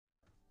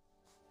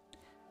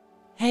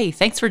Hey,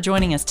 thanks for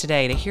joining us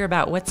today to hear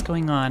about what's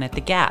going on at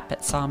the Gap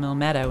at Sawmill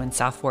Meadow in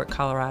South Fork,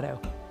 Colorado.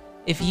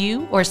 If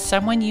you or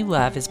someone you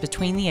love is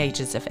between the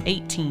ages of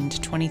 18 to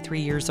 23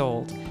 years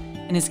old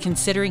and is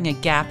considering a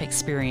Gap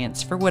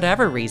experience for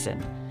whatever reason,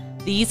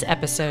 these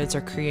episodes are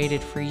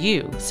created for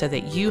you so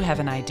that you have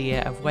an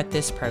idea of what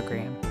this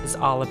program is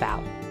all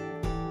about.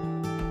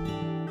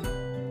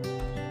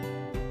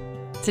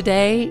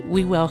 Today,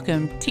 we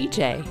welcome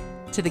TJ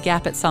to the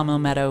Gap at Sawmill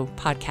Meadow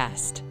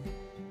podcast.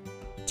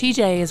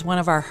 TJ is one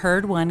of our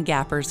Herd One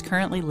Gappers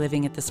currently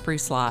living at the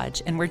Spruce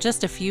Lodge, and we're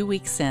just a few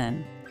weeks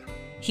in.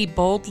 He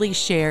boldly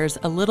shares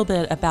a little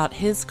bit about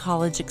his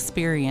college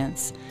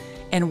experience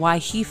and why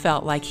he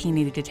felt like he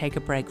needed to take a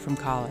break from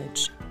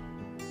college.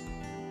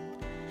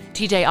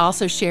 TJ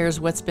also shares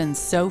what's been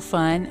so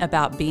fun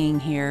about being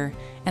here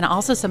and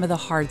also some of the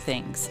hard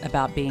things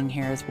about being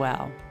here as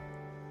well.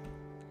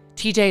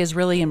 TJ is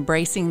really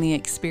embracing the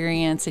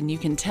experience, and you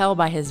can tell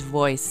by his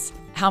voice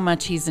how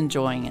much he's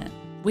enjoying it.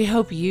 We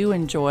hope you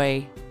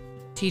enjoy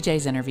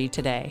TJ's interview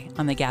today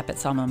on the Gap at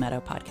Sawmill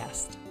Meadow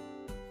podcast.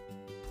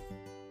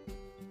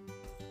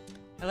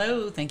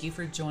 Hello, thank you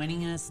for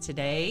joining us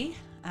today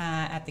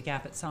at the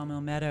Gap at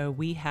Sawmill Meadow.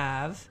 We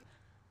have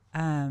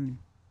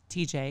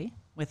TJ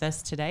with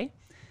us today.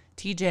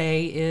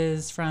 TJ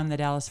is from the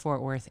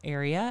Dallas-Fort Worth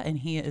area, and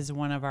he is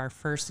one of our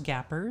first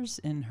Gappers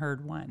in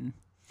Herd One.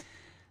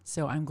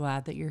 So I'm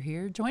glad that you're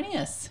here joining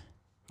us.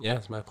 Yeah,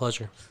 it's my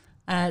pleasure.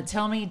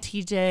 Tell me,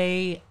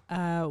 TJ,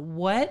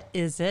 what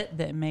is it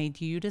that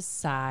made you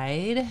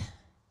decide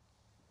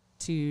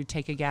to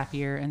take a gap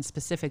year, and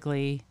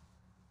specifically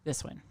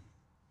this one?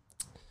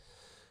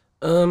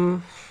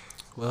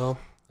 Well,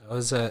 I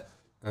was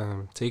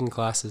taking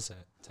classes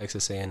at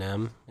Texas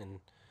A&M, and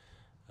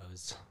I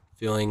was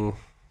feeling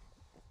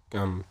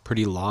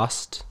pretty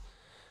lost.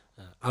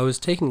 I was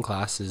taking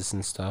classes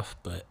and stuff,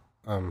 but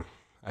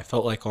I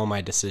felt like all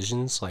my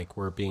decisions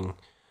were being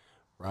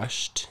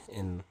rushed,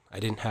 and I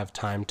didn't have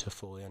time to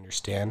fully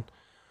understand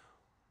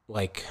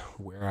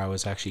where I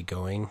was actually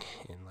going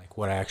and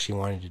what I actually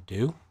wanted to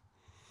do.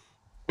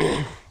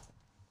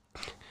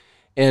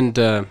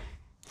 And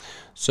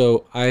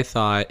so I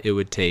thought it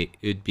would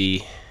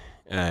be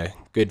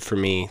good for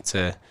me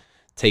to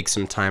take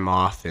some time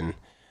off and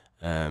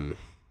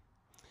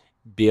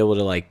be able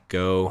to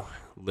go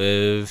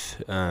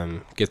live,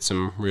 get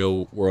some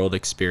real world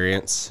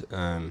experience,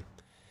 and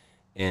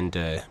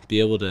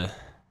be able to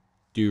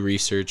do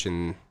research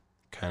and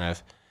kind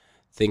of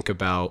think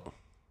about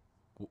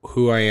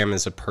who I am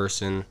as a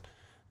person,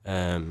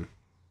 and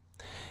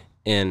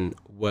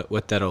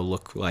what that'll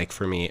look like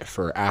for me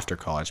for after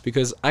college.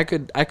 Because I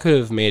could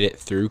have made it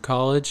through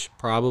college,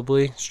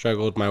 probably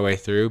struggled my way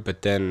through,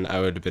 but then I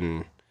would have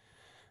been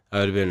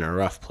in a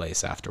rough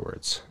place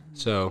afterwards.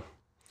 So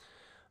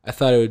I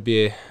thought it would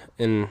be,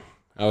 and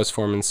I was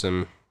forming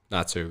some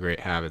not so great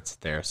habits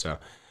there. So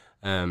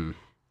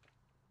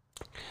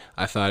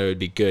I thought it would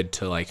be good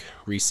to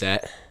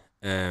reset.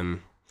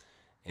 And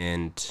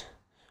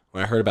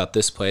when I heard about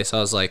this place, I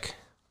was like,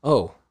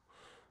 oh,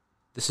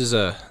 this is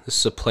a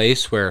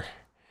place where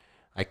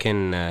I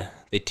can,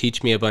 they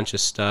teach me a bunch of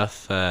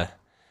stuff that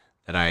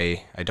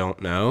I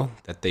don't know,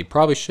 that they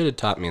probably should have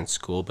taught me in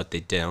school, but they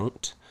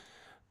don't.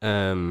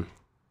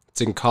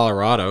 It's in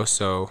Colorado,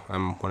 so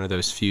I'm one of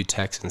those few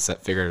Texans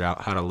that figured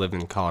out how to live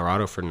in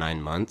Colorado for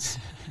 9 months.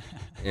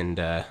 And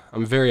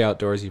I'm a very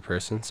outdoorsy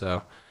person,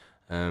 so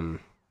the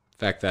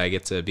fact that I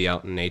get to be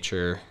out in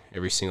nature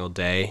every single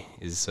day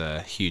is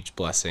a huge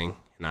blessing.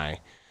 And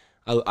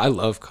I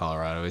love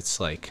Colorado. It's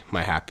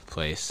my happy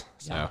place.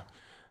 So,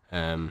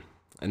 and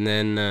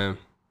then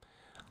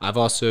I've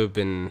also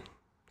been,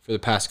 for the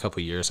past couple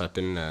of years, I've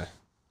been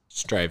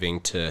striving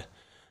to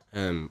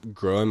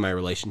grow in my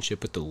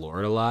relationship with the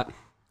Lord a lot.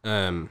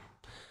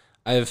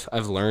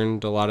 I've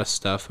learned a lot of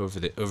stuff over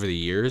the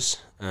years,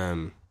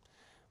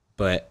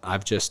 but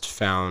I've just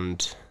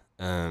found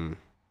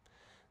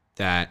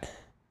that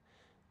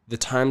the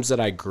times that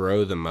I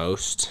grow the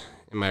most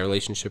in my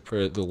relationship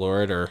with the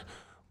Lord are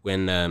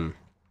when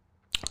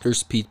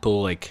there's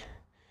people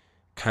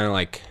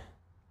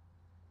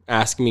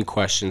asking me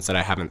questions that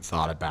I haven't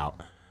thought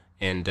about,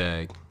 and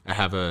I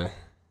have a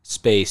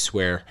space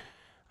where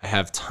I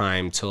have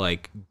time to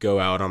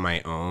go out on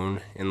my own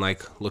and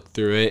look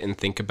through it and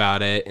think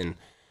about it and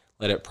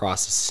let it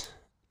process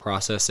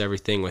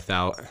everything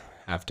without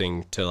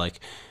having to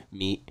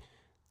meet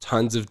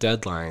tons of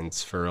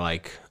deadlines for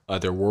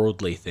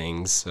otherworldly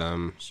things.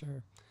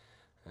 Sure.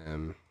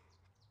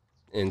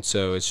 And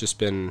so it's just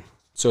been,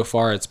 so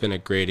far it's been a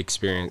great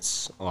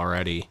experience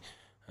already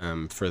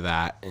for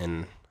that,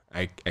 and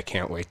I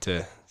can't wait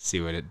to see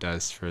what it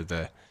does for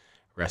the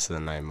rest of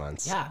the 9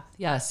 months.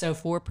 Yeah. So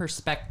for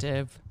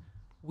perspective,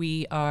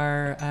 we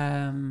are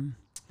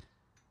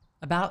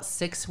about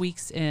 6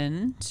 weeks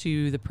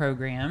into the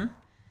program,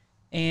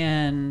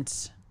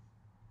 and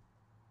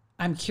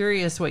I'm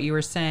curious what you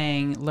were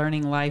saying,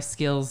 learning life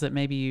skills that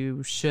maybe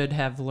you should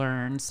have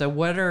learned. So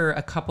what are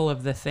a couple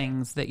of the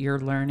things that you're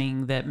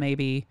learning that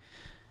maybe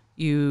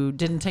you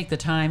didn't take the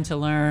time to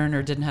learn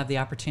or didn't have the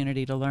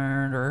opportunity to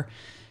learn, or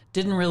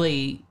didn't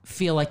really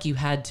feel like you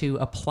had to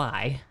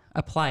apply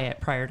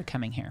it prior to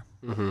coming here?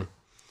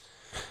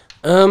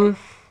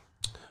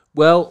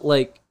 Well,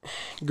 like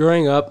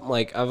growing up,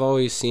 like I've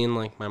always seen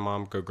like my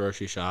mom go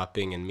grocery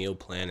shopping and meal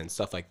plan and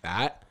stuff like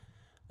that.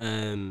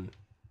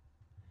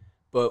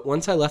 But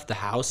once I left the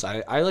house,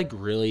 I like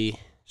really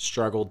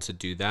struggled to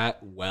do that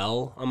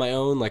well on my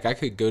own. Like I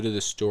could go to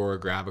the store,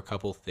 grab a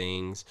couple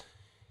things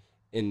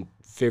and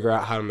figure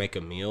out how to make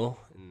a meal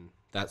and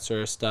that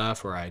sort of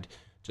stuff. Or I'd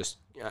just,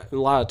 a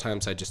lot of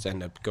times I just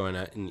end up going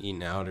out and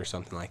eating out or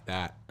something like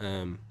that.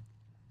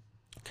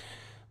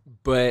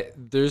 But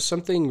there's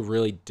something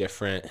really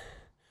different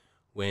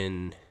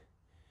when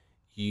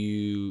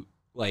you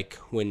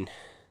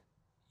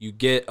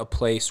get a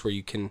place where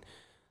you can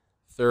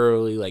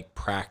thoroughly like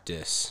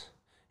practice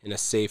in a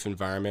safe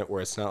environment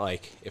where it's not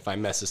like if I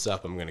mess this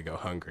up, I'm going to go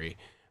hungry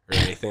or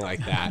anything like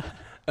that.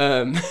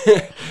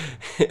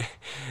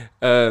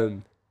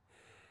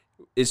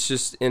 It's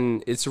just,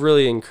 and it's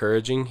really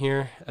encouraging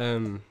here.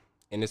 And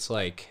it's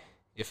like,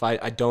 if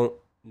I don't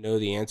know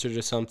the answer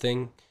to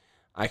something,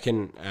 I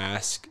can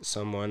ask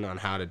someone on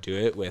how to do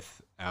it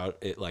without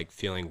it like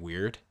feeling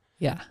weird.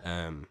 Yeah.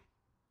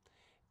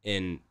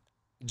 And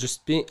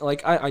just being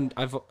like,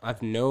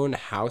 I've known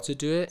how to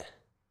do it,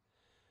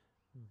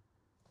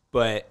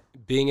 but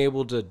being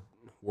able to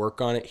work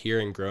on it here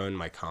and growing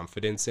my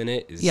confidence in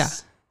it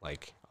is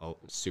like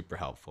super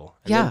helpful.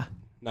 And then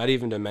not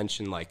even to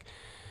mention like,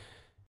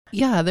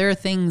 there are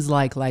things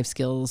like life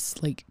skills,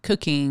 like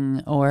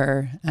cooking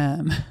or,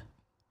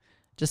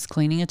 just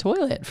cleaning a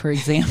toilet, for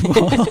example,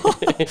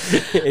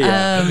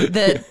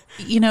 that,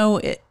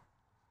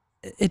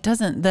 it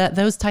doesn't,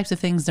 those types of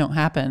things don't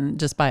happen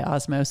just by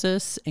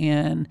osmosis.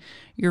 And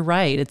you're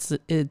right.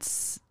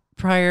 It's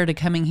prior to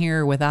coming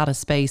here without a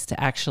space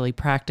to actually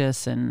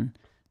practice and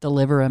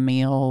deliver a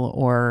meal,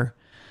 or,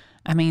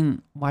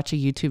 watch a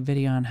YouTube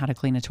video on how to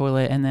clean a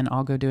toilet and then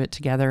I'll go do it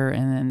together.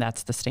 And then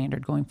that's the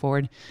standard going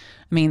forward.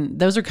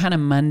 Those are kind of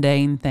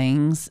mundane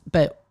things,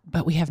 but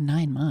we have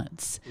 9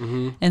 months.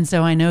 Mm-hmm. And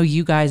so I know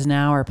you guys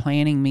now are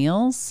planning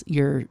meals.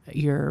 You're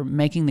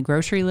making the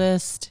grocery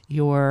list,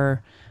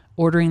 you're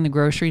ordering the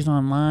groceries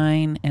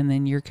online, and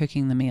then you're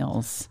cooking the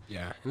meals.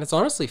 Yeah. And it's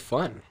honestly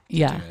fun to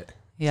do it.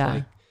 Yeah.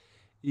 Like,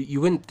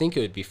 you wouldn't think it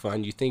would be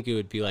fun. You think it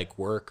would be like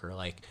work or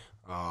like,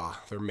 oh,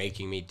 they're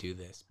making me do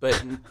this.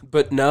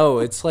 But no,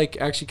 it's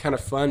like actually kind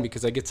of fun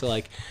because I get to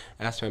like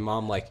ask my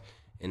mom like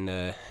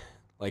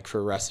like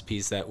for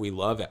recipes that we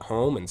love at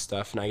home and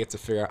stuff, and I get to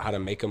figure out how to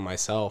make them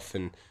myself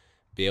and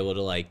be able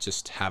to like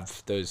just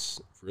have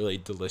those really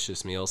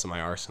delicious meals in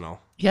my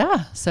arsenal.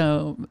 Yeah.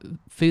 So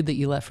food that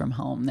you left from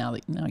home now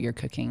you're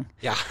cooking.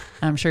 Yeah.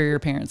 I'm sure your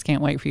parents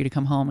can't wait for you to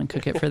come home and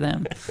cook it for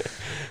them.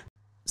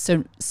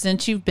 So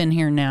since you've been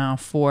here now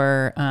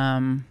for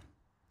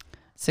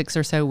 6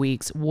 or so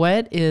weeks,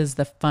 what is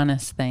the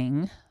funnest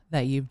thing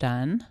that you've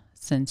done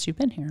since you've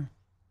been here?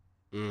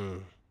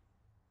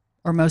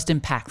 Or most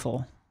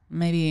impactful?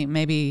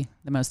 Maybe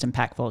the most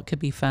impactful. It could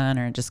be fun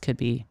or it just could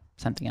be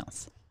something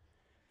else.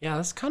 Yeah,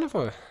 that's kind of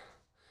a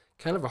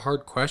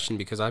hard question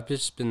because I've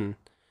just been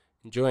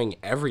enjoying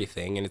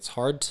everything, and it's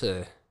hard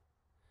to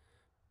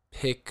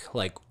pick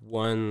like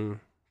one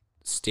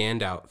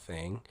standout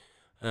thing.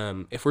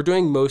 If we're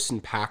doing most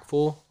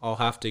impactful, I'll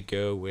have to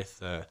go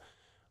with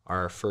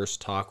our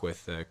first talk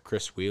with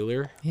Chris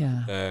Wheeler.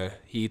 Yeah.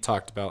 He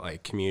talked about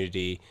like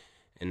community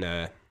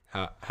and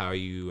how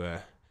you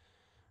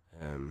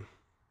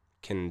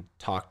can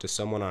talk to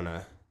someone on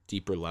a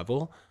deeper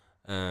level.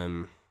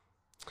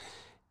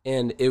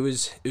 And it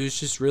was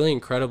just really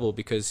incredible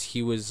because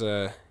he was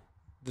the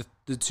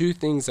two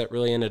things that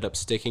really ended up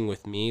sticking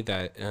with me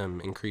that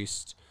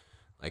increased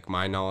like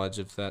my knowledge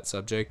of that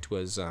subject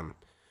was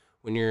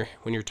when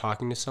you're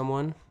talking to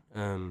someone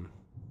and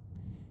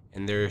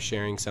they're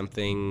sharing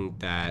something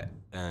that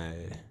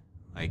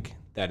like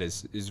that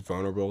is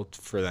vulnerable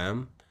for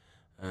them,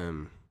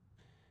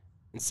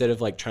 instead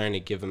of like trying to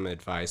give them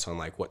advice on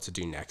like what to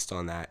do next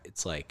on that,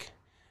 it's like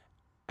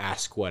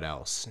ask what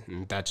else,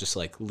 and that just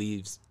like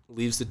leaves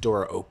the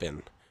door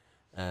open.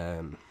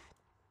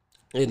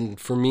 And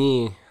for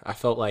me, I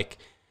felt like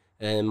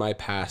in my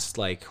past,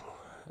 like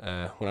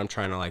when I'm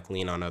trying to like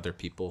lean on other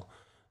people,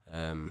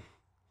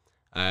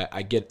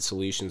 I get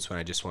solutions when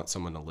I just want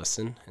someone to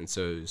listen. And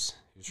so it was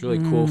really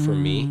cool for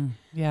me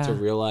to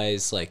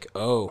realize like,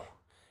 oh,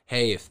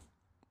 hey,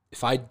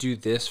 if I do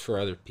this for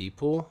other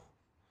people,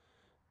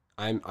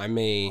 I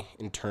may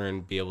in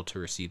turn be able to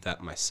receive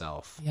that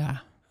myself. Yeah.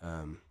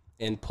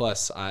 And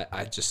plus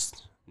I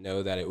just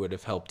know that it would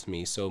have helped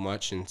me so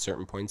much in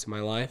certain points in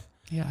my life.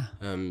 Yeah.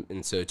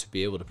 And so to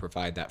be able to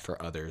provide that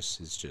for others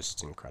is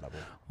just incredible.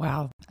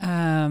 Wow.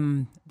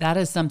 That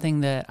is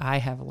something that I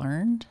have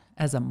learned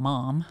as a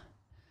mom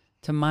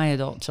to my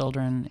adult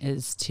children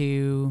is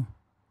to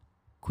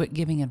quit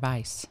giving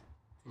advice.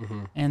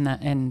 Mm-hmm.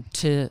 And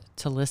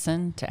to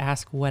listen, to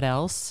ask what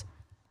else,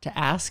 to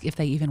ask if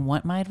they even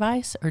want my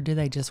advice or do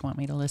they just want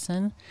me to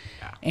listen.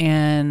 Yeah.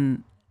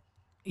 And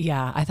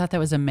yeah, I thought that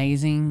was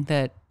amazing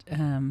that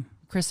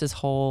Chris's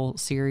whole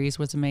series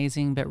was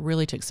amazing, but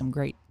really took some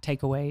great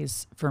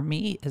takeaways for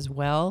me as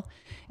well.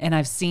 And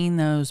I've seen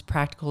those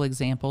practical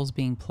examples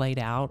being played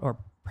out, or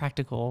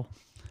practical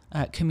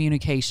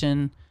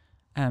communication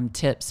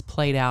tips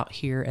played out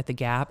here at the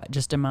Gap,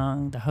 just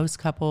among the host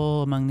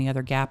couple, among the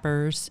other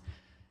Gappers.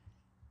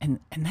 And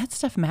that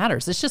stuff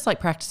matters. It's just like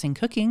practicing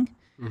cooking.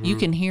 Mm-hmm. You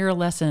can hear a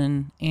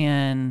lesson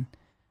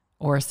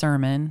or a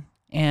sermon,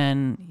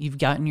 and you've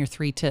gotten your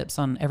 3 tips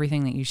on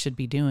everything that you should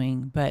be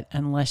doing. But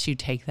unless you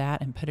take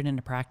that and put it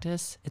into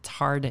practice, it's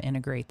hard to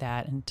integrate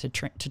that and to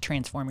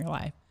transform your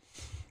life.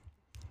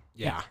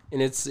 Yeah.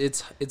 And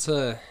it's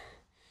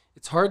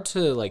hard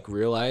to like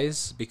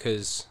realize,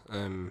 because,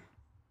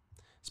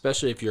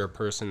 especially if you're a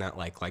person that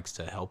like likes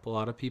to help a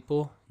lot of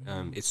people,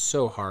 it's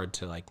so hard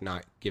to like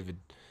not give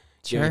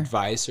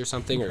advice or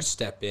something, or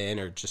step in,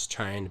 or just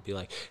trying to be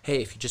like,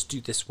 hey, if you just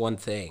do this one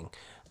thing.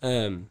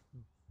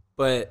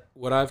 But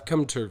what I've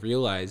come to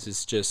realize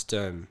is just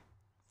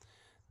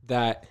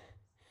that,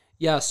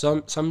 yeah,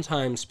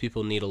 sometimes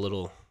people need a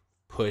little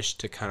push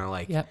to kind of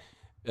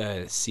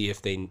like see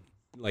if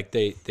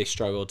they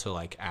struggle to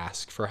like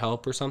ask for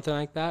help or something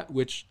like that,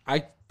 which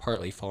I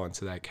partly fall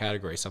into that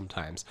category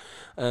sometimes.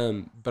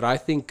 But I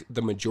think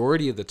the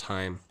majority of the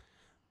time,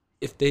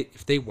 if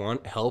they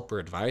want help or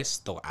advice,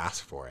 they'll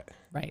ask for it.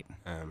 Right.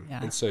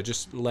 And so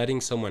just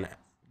letting someone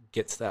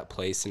get to that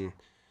place and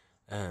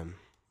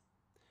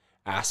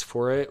ask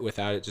for it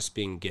without it just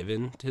being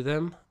given to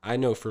them. I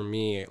know for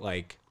me,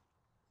 like,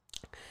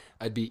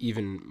 I'd be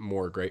even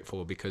more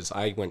grateful, because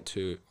I went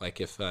to, like,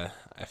 if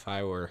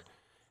I were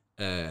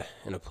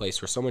in a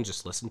place where someone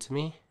just listened to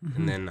me, mm-hmm.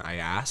 and then I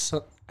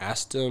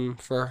asked them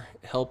for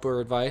help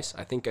or advice,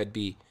 I think I'd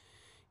be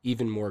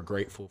even more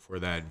grateful for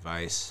that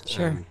advice.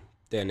 Sure.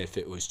 Than if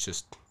it was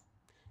just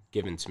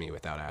given to me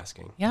without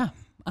asking. Yeah.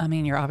 I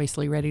mean, you're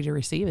obviously ready to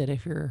receive it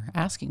if you're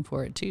asking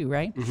for it too,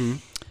 right?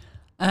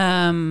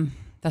 Mm-hmm.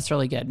 That's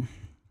really good.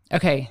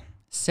 Okay.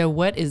 So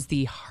what is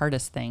the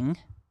hardest thing,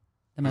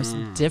 the most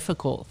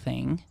difficult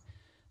thing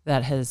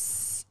that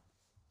has,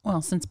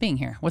 well, since being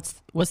here,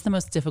 what's the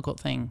most difficult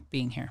thing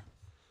being here?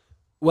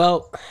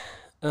 Well,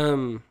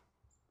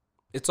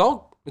 it's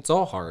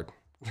all hard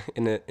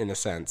in a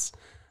sense.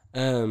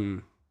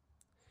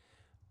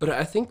 But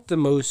I think the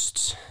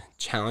most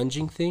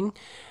challenging thing,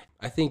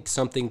 I think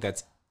something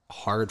that's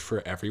hard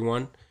for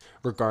everyone,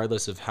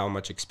 regardless of how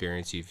much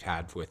experience you've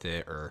had with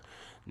it or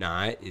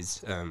not,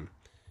 is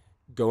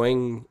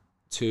going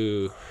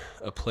to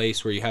a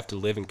place where you have to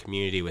live in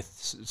community with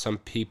some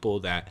people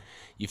that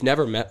you've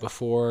never met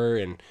before,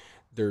 and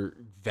they're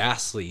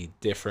vastly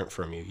different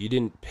from you. You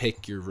didn't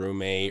pick your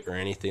roommate or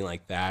anything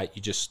like that.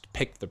 You just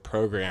picked the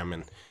program,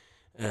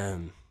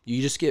 and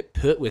you just get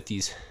put with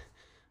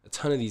a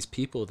ton of these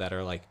people that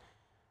are like,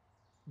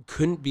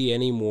 couldn't be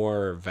any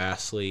more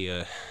vastly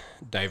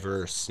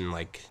diverse and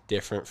like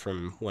different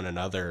from one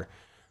another.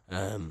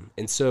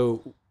 And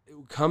so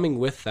coming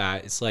with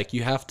that, it's like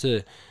you have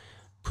to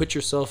put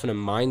yourself in a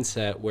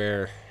mindset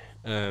where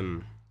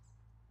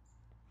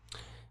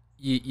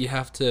you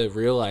have to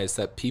realize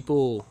that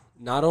people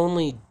not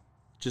only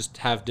just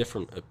have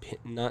different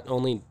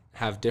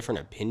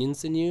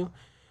opinions than you,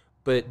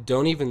 but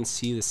don't even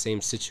see the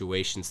same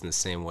situations in the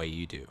same way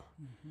you do.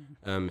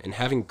 Mm-hmm. And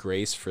having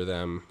grace for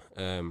them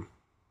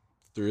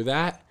through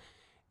that,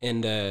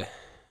 and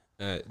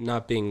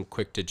not being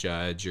quick to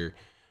judge or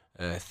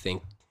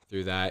think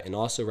through that, and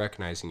also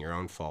recognizing your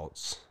own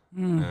faults.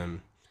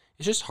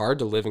 It's just hard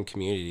to live in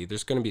community.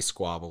 There's going to be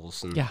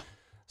squabbles and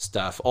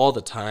stuff all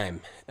the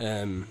time.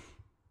 And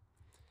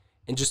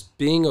just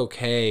being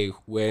okay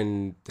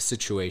when the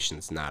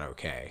situation's not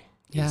okay.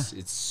 Yeah.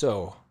 It's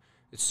so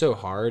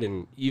hard.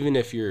 And even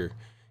if you've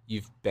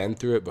been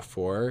through it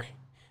before,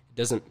 it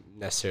doesn't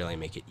necessarily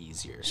make it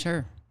easier.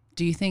 Sure.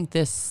 Do you think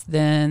this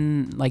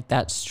then, like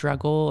that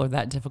struggle or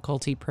that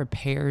difficulty,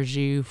 prepares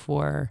you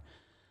for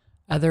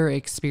other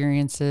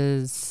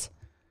experiences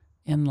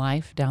in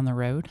life down the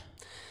road?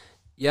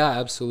 Yeah,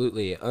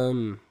 absolutely.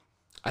 That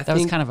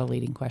was kind of a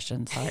leading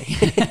question. Sorry.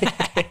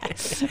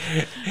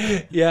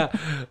 Yeah.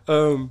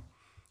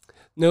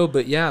 No,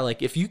 but yeah,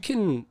 like if you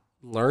can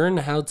learn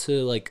how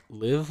to like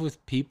live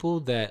with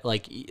people that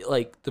like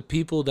the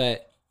people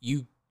that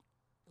you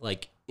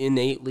like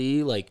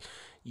innately, like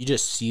you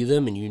just see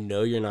them and you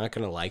know you're not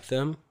going to like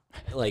them,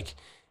 like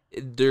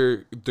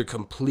they're the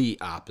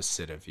complete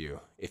opposite of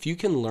you. If you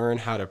can learn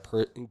how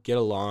to get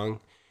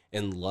along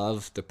and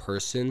love the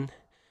person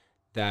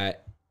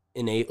that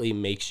innately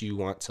makes you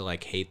want to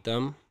like hate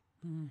them,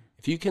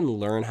 if you can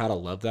learn how to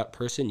love that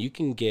person, you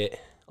can get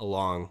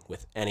along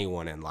with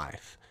anyone in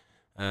life.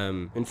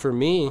 And for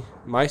me,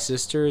 my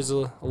sister is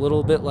a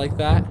little bit like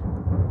that.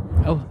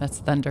 Oh, that's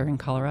thunder in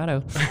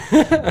Colorado.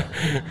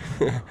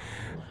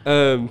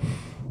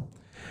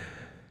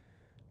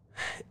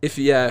 If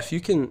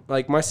you can,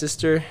 like my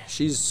sister,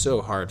 she's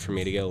so hard for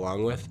me to get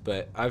along with,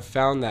 but I've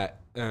found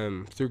that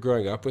through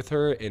growing up with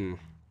her and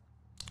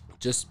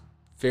just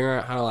figuring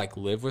out how to like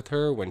live with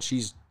her when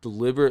she's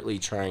deliberately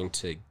trying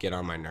to get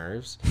on my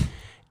nerves,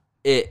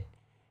 it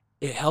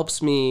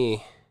helps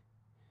me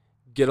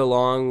get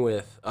along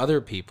with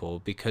other people,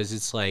 because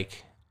it's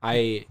like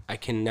I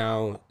can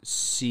now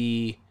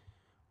see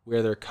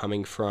where they're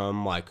coming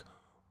from, like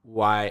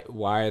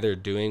why they're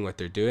doing what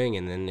they're doing,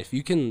 and then if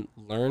you can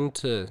learn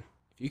to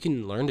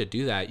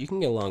do that, you can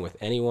get along with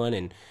anyone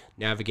and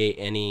navigate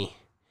any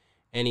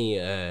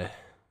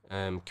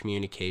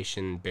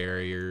communication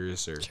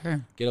barriers, or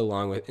Sure. get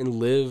along with and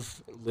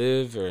live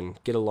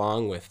and get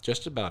along with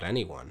just about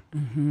anyone.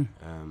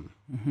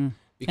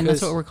 Because, And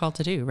that's what we're called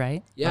to do,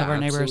 right? yeah, Love our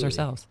neighbors absolutely.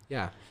 ourselves.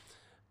 Yeah.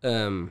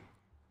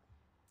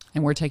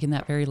 And we're taking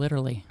that very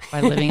literally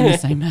by living in the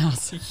same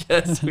house.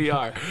 Yes, we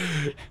are.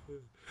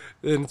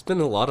 And it's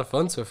been a lot of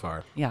fun so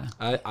far. Yeah.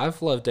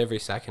 I've loved every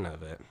second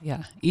of it.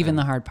 Yeah. Even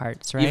the hard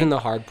parts, right? Even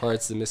the hard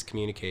parts, the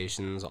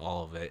miscommunications,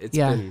 all of it. It's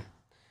been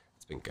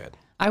good.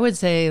 I would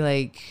say,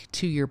 like,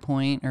 to your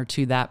point, or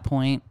to that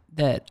point,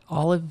 that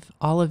all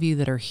of you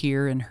that are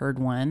here in Herd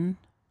One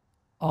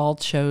all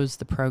chose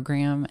the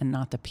program and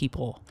not the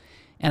people.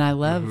 And I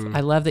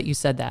love that you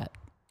said that.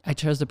 I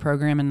chose the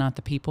program and not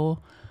the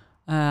people.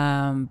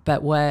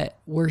 But what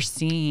we're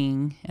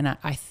seeing, and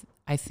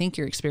I think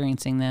you're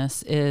experiencing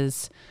this,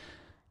 is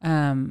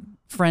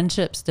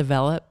friendships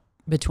develop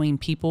between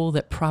people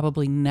that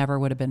probably never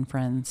would have been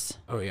friends.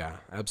 Oh yeah,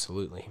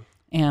 absolutely.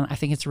 And I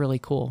think it's really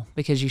cool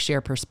because you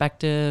share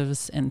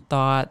perspectives and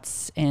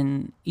thoughts,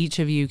 and each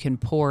of you can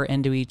pour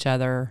into each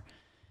other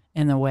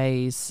in the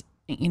ways,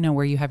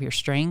 where you have your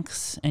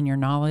strengths and your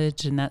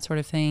knowledge and that sort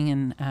of thing.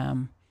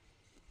 And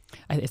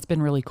it's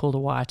been really cool to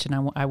watch.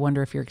 And I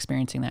wonder if you're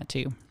experiencing that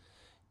too.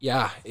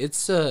 Yeah,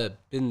 it's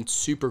been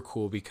super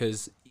cool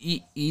because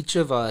each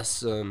of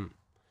us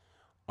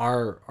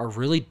are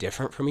really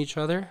different from each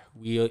other.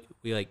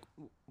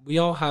 We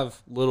all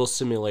have little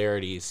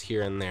similarities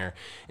here and there,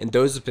 and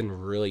those have been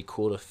really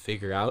cool to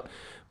figure out.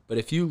 But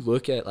if you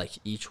look at like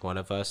each one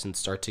of us and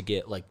start to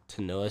get like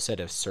to know us at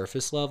a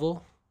surface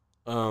level,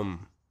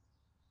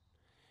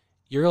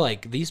 you're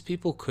like, these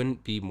people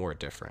couldn't be more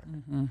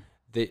different. Mm-hmm.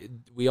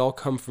 We all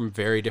come from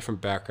very different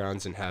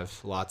backgrounds and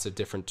have lots of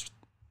different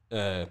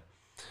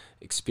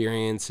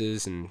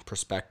experiences and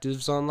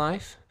perspectives on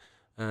life.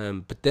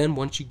 But then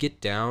once you get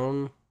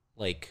down,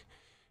 like,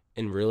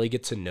 and really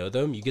get to know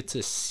them, you get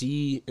to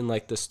see in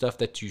like the stuff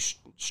that you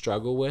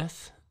struggle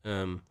with.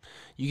 You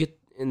get,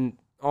 and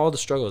all the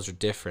struggles are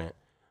different.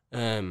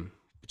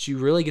 But you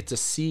really get to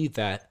see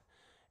that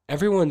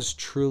everyone's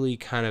truly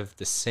kind of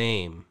the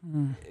same.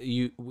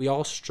 We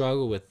all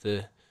struggle with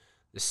the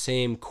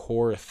same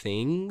core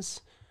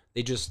things.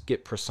 They just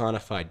get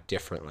personified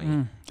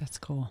differently. That's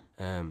cool.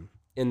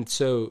 And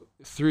so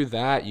through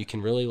that, you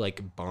can really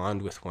like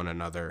bond with one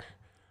another.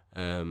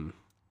 And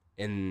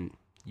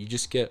you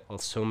just get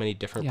so many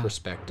different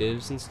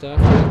perspectives and stuff.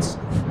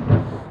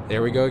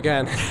 There we go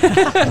again.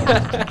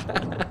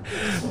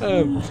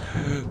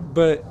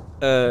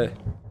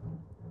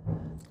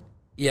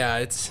 Yeah,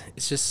 it's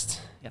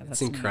just,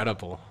 it's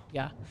incredible.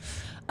 Neat.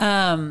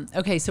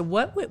 Okay, so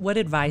what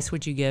advice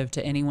would you give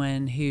to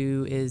anyone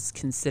who is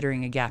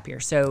considering a gap year?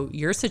 So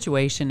your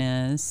situation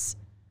is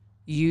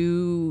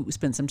you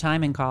spent some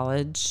time in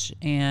college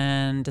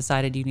and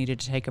decided you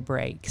needed to take a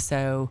break.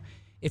 So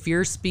if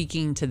you're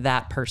speaking to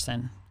that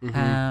person,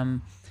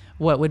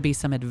 what would be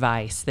some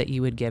advice that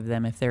you would give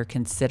them if they're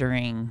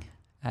considering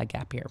a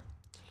gap year?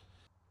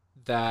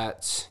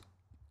 That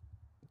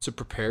to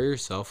prepare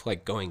yourself,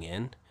 like going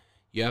in,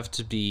 you have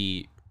to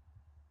be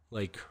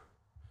like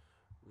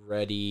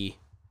ready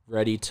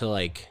to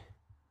like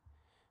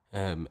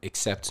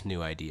accept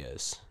new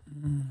ideas.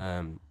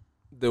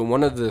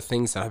 One of the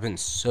things that I've been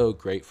so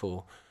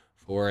grateful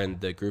for in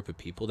the group of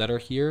people that are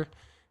here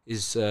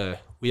is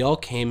we all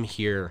came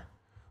here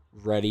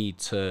ready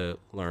to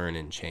learn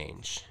and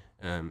change.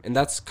 And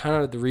that's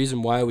kind of the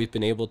reason why we've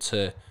been able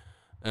to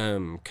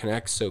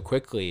connect so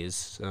quickly,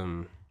 is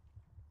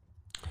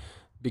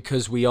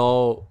because we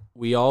all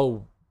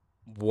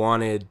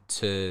wanted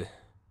to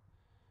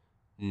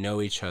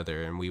know each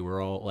other, and we were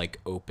all like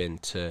open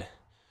to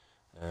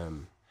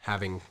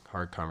having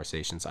hard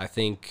conversations. I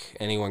think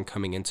anyone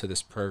coming into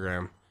this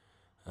program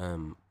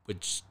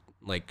would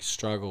like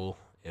struggle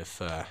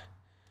if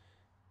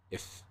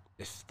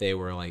they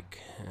were like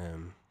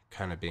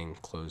kind of being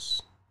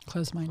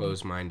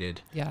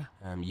close-minded. Yeah.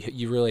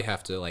 You really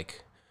have to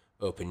like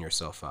open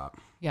yourself up.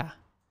 Yeah,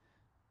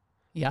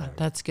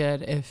 that's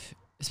good.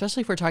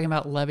 Especially if we're talking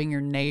about loving your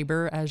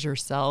neighbor as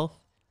yourself,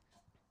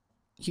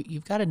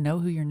 you've got to know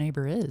who your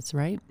neighbor is,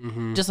 right?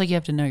 Mm-hmm. Just like you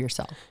have to know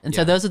yourself. And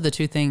so those are the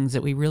two things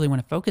that we really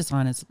want to focus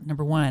on. Is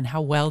number one,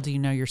 how well do you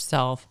know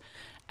yourself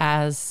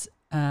as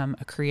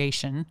a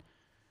creation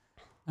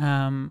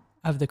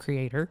of the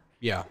Creator?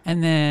 Yeah.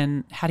 And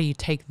then how do you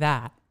take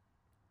that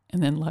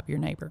and then love your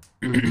neighbor?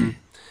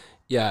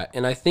 Yeah,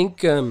 and I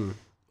think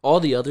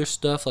all the other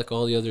stuff, like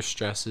all the other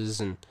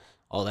stresses and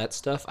all that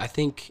stuff, I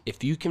think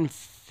if you can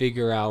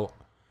figure out,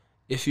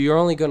 if you're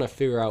only going to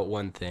figure out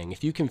one thing,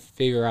 if you can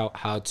figure out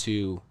how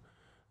to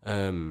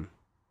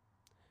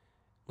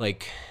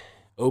like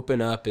open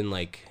up and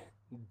like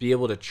be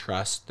able to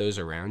trust those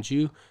around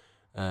you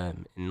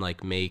and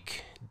like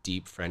make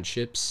deep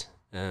friendships,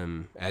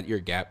 at your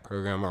GAP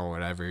program or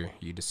whatever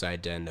you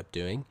decide to end up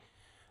doing.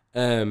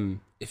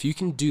 If you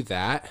can do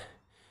that,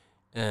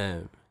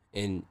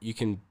 and you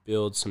can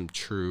build some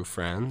true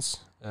friends,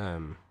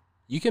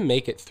 you can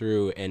make it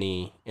through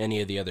any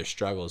of the other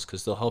struggles,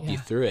 because they'll help you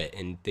through it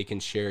and they can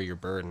share your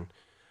burden.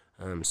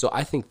 So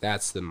I think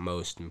that's the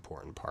most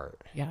important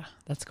part. Yeah,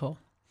 that's cool.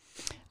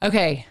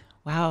 Okay.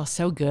 Wow.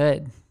 So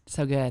good.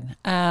 So good.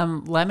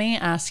 Let me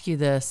ask you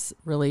this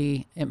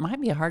really, it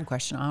might be a hard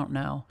question. I don't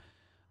know,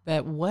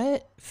 but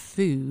what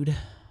food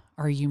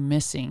are you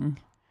missing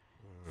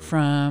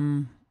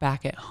from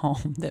back at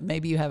home that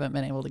maybe you haven't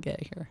been able to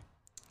get here?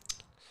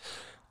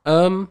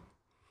 Well,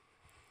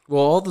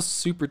 all the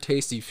super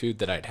tasty food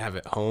that I'd have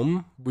at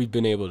home, we've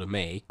been able to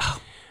make.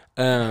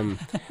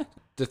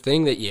 The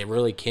thing that you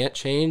really can't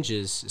change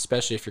is,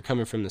 especially if you're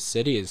coming from the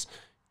city, is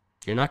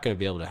you're not going to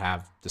be able to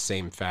have the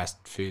same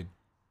fast food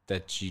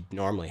that you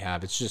normally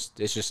have. It's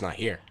just not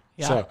here.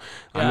 Yeah. So,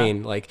 I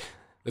mean, like,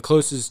 the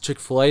closest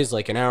Chick-fil-A is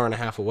like an hour and a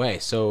half away.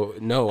 So,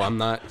 no, I'm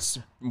not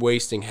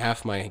wasting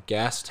half my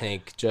gas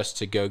tank just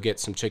to go get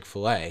some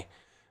Chick-fil-A.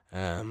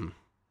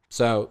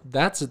 So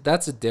that's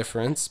a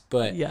difference.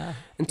 But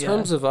in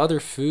terms of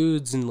other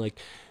foods and like,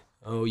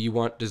 oh, you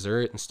want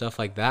dessert and stuff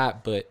like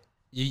that, but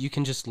you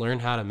can just learn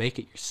how to make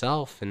it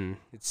yourself, and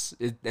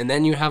and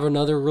then you have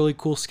another really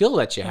cool skill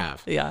that you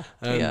have.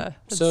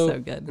 That's so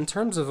good. In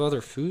terms of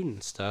other food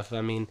and stuff, I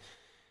mean,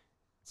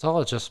 it's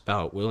all just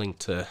about willing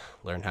to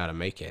learn how to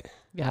make it.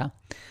 Yeah.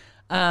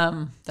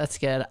 That's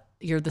good.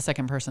 You're the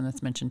second person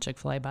that's mentioned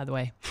Chick-fil-A, by the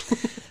way.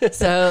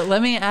 So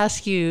let me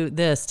ask you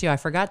this too. I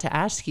forgot to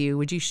ask you,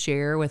 would you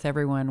share with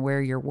everyone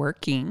where you're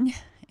working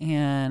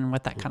and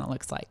what that kind of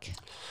looks like?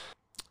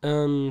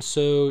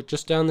 So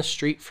just down the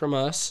street from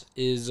us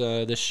is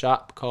this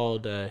shop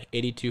called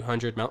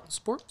 8200 Mountain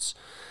Sports.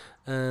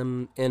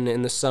 And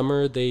in the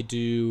summer they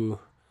do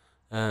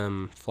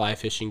fly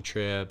fishing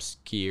trips,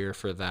 gear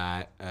for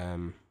that.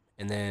 And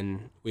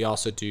then we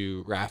also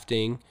do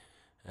rafting.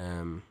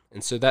 And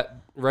so that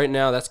right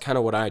now, that's kind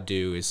of what I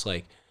do, is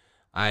like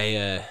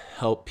I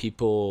help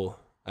people.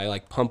 I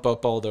like pump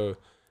up all the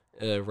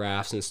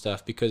rafts and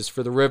stuff, because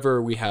for the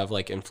river we have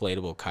like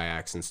inflatable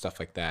kayaks and stuff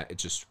like that. It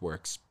just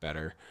works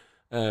better.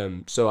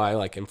 So I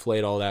like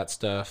inflate all that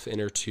stuff,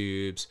 inner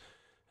tubes,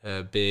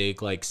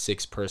 big like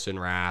 6-person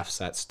rafts,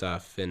 that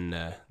stuff. And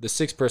the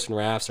 6-person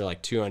rafts are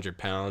like 200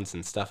 pounds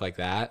and stuff like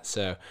that.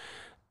 So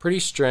pretty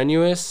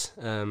strenuous.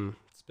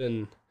 It's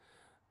been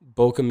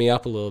bulking me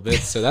up a little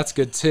bit, so that's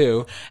good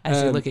too.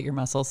 As you look at your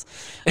muscles.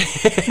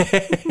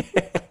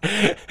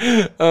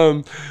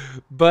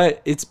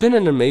 But it's been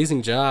an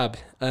amazing job.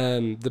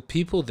 The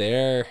people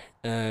there,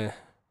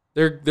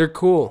 they're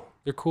cool.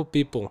 They're cool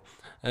people.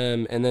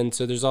 And then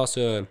so there's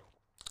also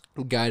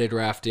a guided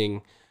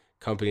rafting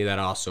company that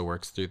also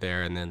works through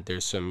there, and then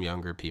there's some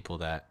younger people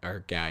that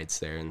are guides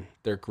there, and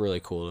they're really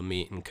cool to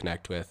meet and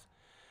connect with.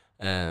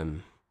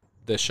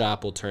 The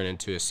shop will turn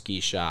into a ski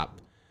shop,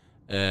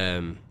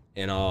 and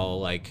I'll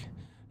like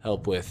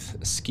help with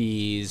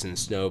skis and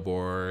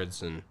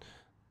snowboards and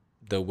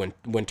the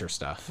winter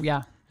stuff.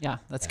 Yeah,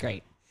 that's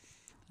great.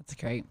 That's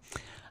great.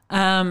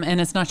 And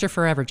it's not your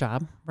forever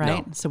job,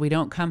 right? No. So we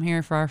don't come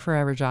here for our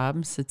forever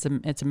jobs. It's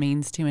a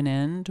means to an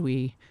end.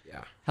 We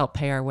help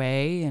pay our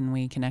way, and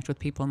we connect with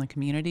people in the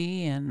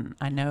community. And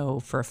I know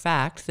for a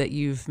fact that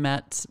you've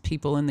met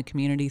people in the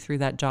community through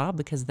that job,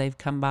 because they've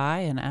come by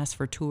and asked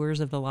for tours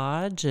of the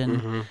lodge,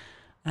 and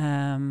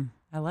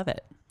I love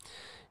it.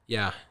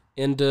 Yeah,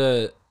 and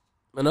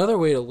another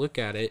way to look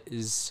at it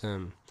is,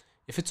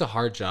 if it's a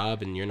hard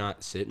job and you're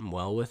not sitting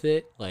well with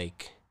it,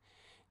 like,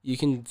 you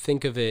can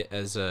think of it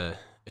as a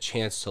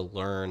chance to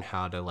learn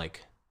how to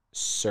like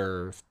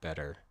serve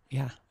better.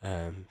 Yeah.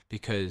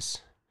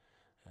 Because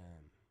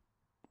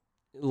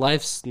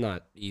life's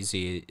not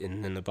easy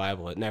in the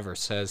Bible. It never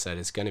says that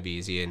it's going to be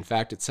easy. In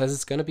fact, it says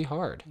it's going to be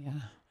hard.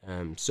 Yeah.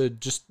 So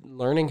just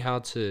learning how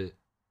to,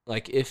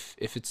 like, if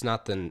it's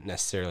not the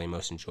necessarily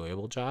most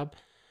enjoyable job,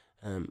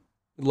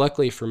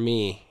 luckily for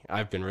me,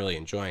 I've been really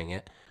enjoying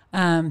it.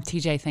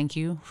 TJ, thank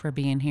you for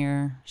being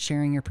here,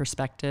 sharing your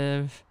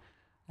perspective,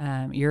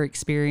 your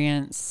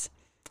experiences.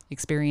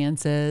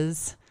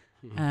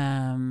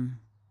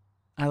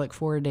 I look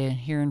forward to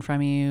hearing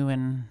from you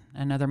in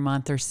another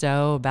month or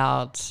so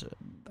about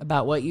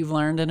what you've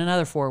learned in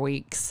another 4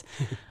 weeks.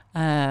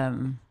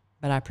 But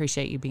I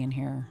appreciate you being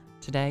here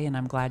today, and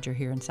I'm glad you're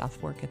here in South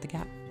Fork at the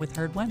Gap with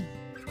Herd One.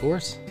 Of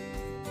course.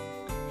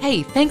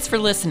 Hey, thanks for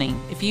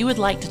listening. If you would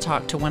like to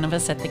talk to one of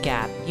us at the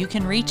Gap, you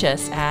can reach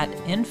us at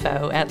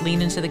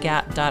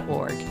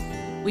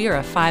info@leanintothegap.org. We are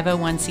a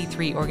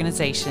 501c3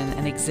 organization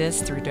and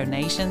exist through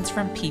donations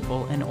from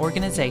people and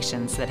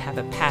organizations that have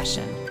a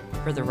passion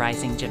for the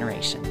rising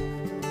generation.